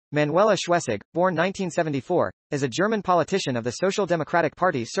Manuela Schwesig, born 1974, is a German politician of the Social Democratic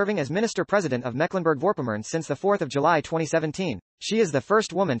Party serving as Minister-President of Mecklenburg-Vorpommern since 4 July 2017. She is the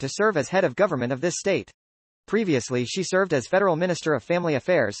first woman to serve as head of government of this state. Previously she served as Federal Minister of Family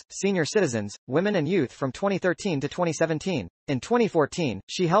Affairs, Senior Citizens, Women and Youth from 2013 to 2017. In 2014,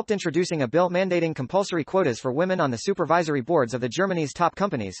 she helped introducing a bill mandating compulsory quotas for women on the supervisory boards of the Germany's top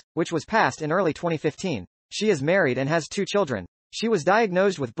companies, which was passed in early 2015. She is married and has 2 children. She was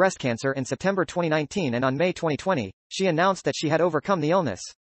diagnosed with breast cancer in September 2019 and on May 2020, she announced that she had overcome the illness.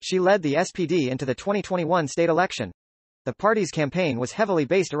 She led the SPD into the 2021 state election. The party's campaign was heavily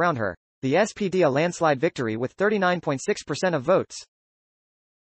based around her. The SPD a landslide victory with 39.6% of votes.